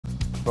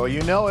Well,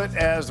 you know it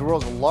as the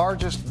world's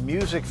largest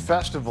music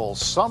festival,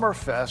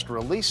 Summerfest,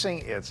 releasing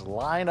its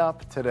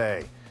lineup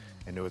today.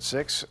 Into at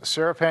 6,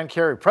 Sarah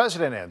Pancheri,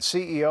 President and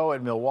CEO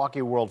at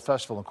Milwaukee World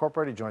Festival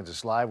Incorporated, joins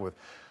us live with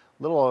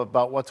a little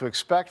about what to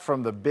expect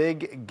from the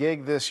big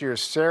gig this year.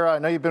 Sarah, I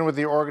know you've been with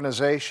the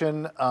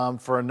organization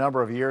for a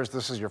number of years.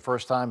 This is your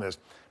first time as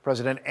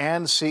President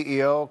and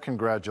CEO.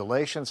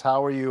 Congratulations.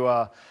 How are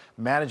you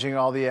managing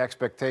all the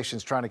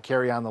expectations, trying to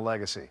carry on the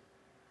legacy?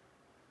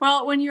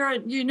 Well, when you're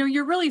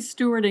really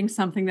stewarding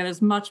something that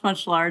is much,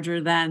 much larger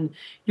than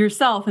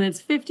yourself, and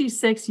it's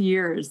 56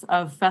 years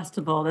of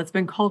festival that's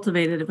been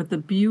cultivated with the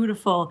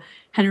beautiful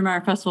Henry Meyer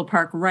Festival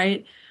Park,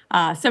 right?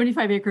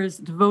 75 acres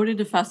devoted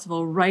to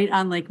festival right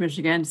on Lake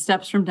Michigan,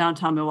 steps from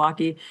downtown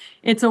Milwaukee.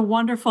 It's a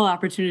wonderful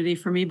opportunity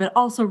for me, but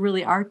also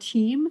really our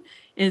team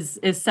is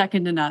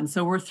second to none.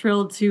 So we're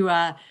thrilled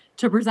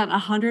to present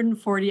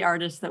 140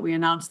 artists that we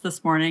announced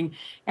this morning,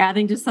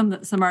 adding to some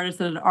artists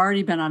that had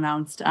already been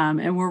announced.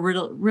 And we're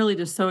really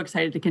just so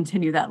excited to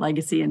continue that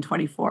legacy in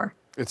 24.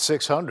 It's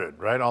 600,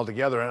 right,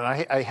 altogether.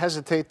 And I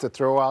hesitate to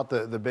throw out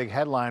the big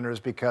headliners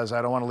because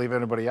I don't want to leave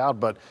anybody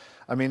out. But,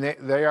 I mean,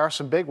 they are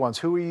some big ones.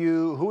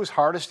 Who is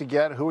hardest to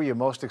get? Who are you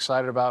most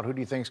excited about? Who do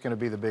you think is going to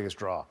be the biggest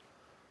draw?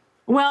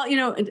 Well,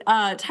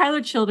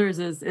 Tyler Childers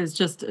is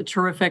just a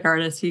terrific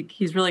artist.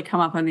 He's really come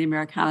up on the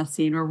Americana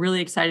scene. We're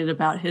really excited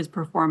about his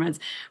performance.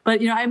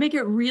 But, I make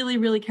it really,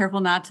 really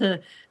careful not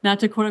to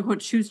quote unquote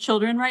choose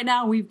children right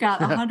now. We've got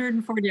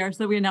 140 artists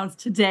that we announced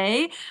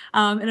today.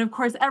 And of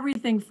course,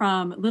 everything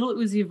from Little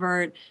Uzi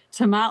Vert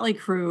to Motley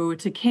Crue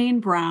to Kane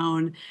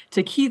Brown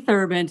to Keith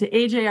Urban to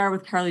AJR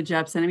with Carly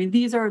Jepsen. I mean,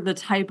 these are the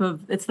type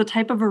of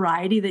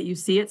variety that you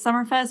see at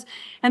Summerfest.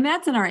 And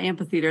that's in our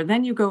amphitheater.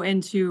 Then you go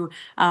into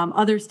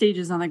other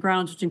stages on the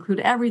grounds, which include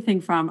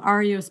everything from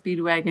REO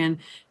Speedwagon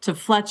to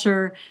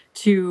Fletcher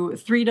to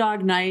Three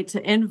Dog Night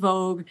to In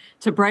Vogue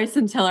to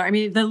Bryson Tiller. I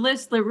mean, the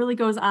list that really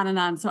goes on and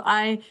on. So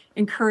I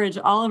encourage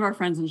all of our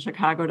friends in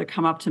Chicago to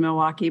come up to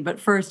Milwaukee. But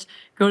first,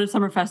 go to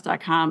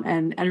summerfest.com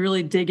and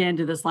really dig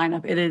into this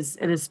lineup. It is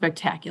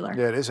spectacular.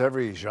 Yeah, it is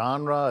every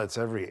genre. It's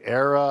every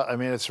era. I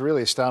mean, it's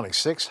really astounding.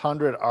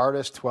 600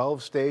 artists,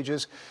 12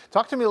 stages.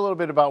 Talk to me a little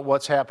bit about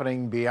what's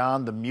happening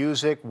beyond the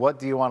music. What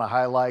do you want to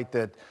highlight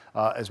that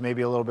is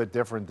maybe a little bit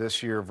different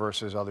this year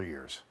versus other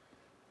years?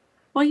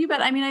 Well, you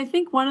bet. I mean, I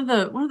think one of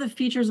the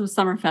features of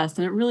Summerfest,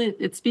 and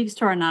it speaks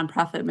to our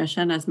nonprofit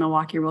mission as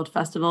Milwaukee World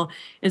Festival,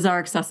 is our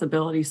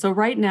accessibility. So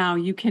right now,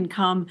 you can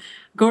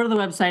go to the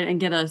website and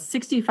get a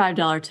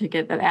 $65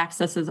 ticket that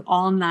accesses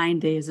all 9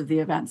 days of the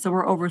event. So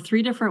we're over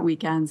 3 different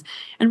weekends,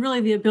 and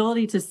really the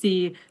ability to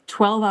see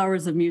 12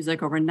 hours of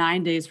music over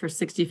 9 days for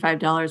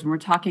 $65. And we're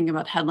talking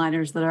about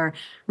headliners that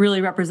really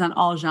represent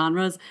all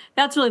genres.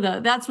 That's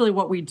really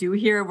what we do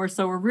here.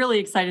 We're really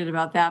excited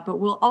about that. But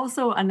we'll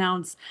also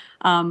announce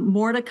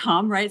more to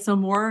come, right? So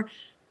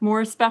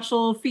more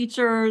special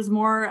features,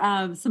 more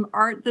some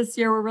art this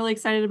year we're really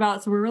excited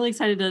about. So we're really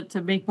excited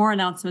to make more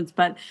announcements.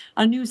 But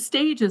a new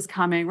stage is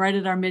coming right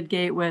at our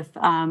Midgate with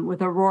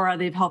Aurora.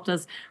 They've helped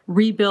us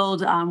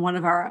rebuild one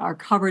of our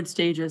covered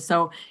stages.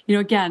 So,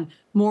 again,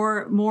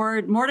 more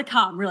to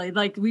come, really.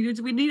 Like we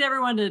need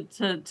everyone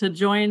to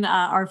join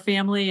our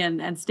family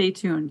and stay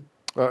tuned.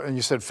 And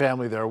you said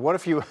family there. What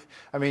if you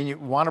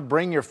want to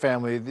bring your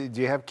family?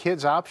 Do you have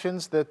kids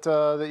options that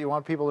you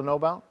want people to know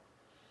about?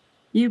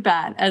 You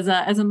bet. As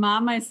a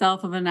mom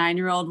myself of a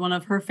 9-year-old, one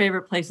of her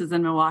favorite places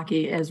in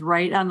Milwaukee is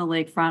right on the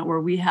lakefront,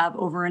 where we have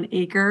over an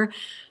acre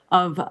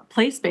of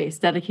play space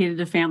dedicated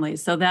to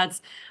families. So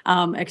that's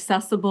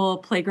accessible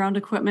playground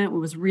equipment. It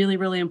was really,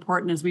 really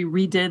important as we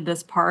redid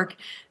this park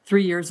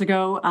 3 years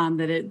ago,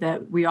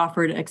 that we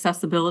offered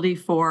accessibility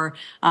for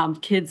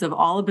kids of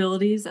all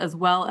abilities, as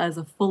well as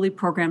a fully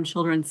programmed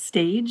children's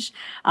stage,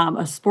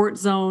 a sports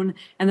zone,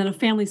 and then a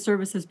family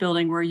services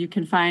building where you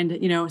can find,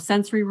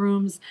 sensory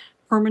rooms,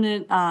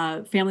 permanent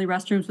family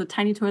restrooms with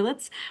tiny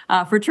toilets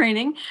for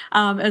training,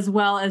 as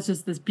well as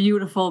just this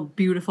beautiful,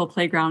 beautiful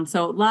playground.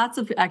 So lots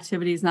of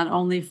activities, not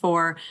only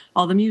for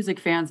all the music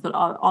fans, but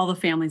all the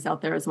families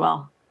out there as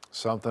well.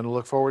 Something to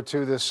look forward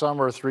to this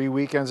summer. 3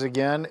 weekends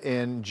again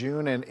in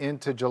June and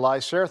into July.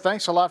 Sarah,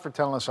 thanks a lot for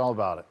telling us all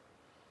about it.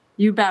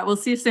 You bet. We'll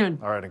see you soon.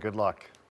 All right, and good luck.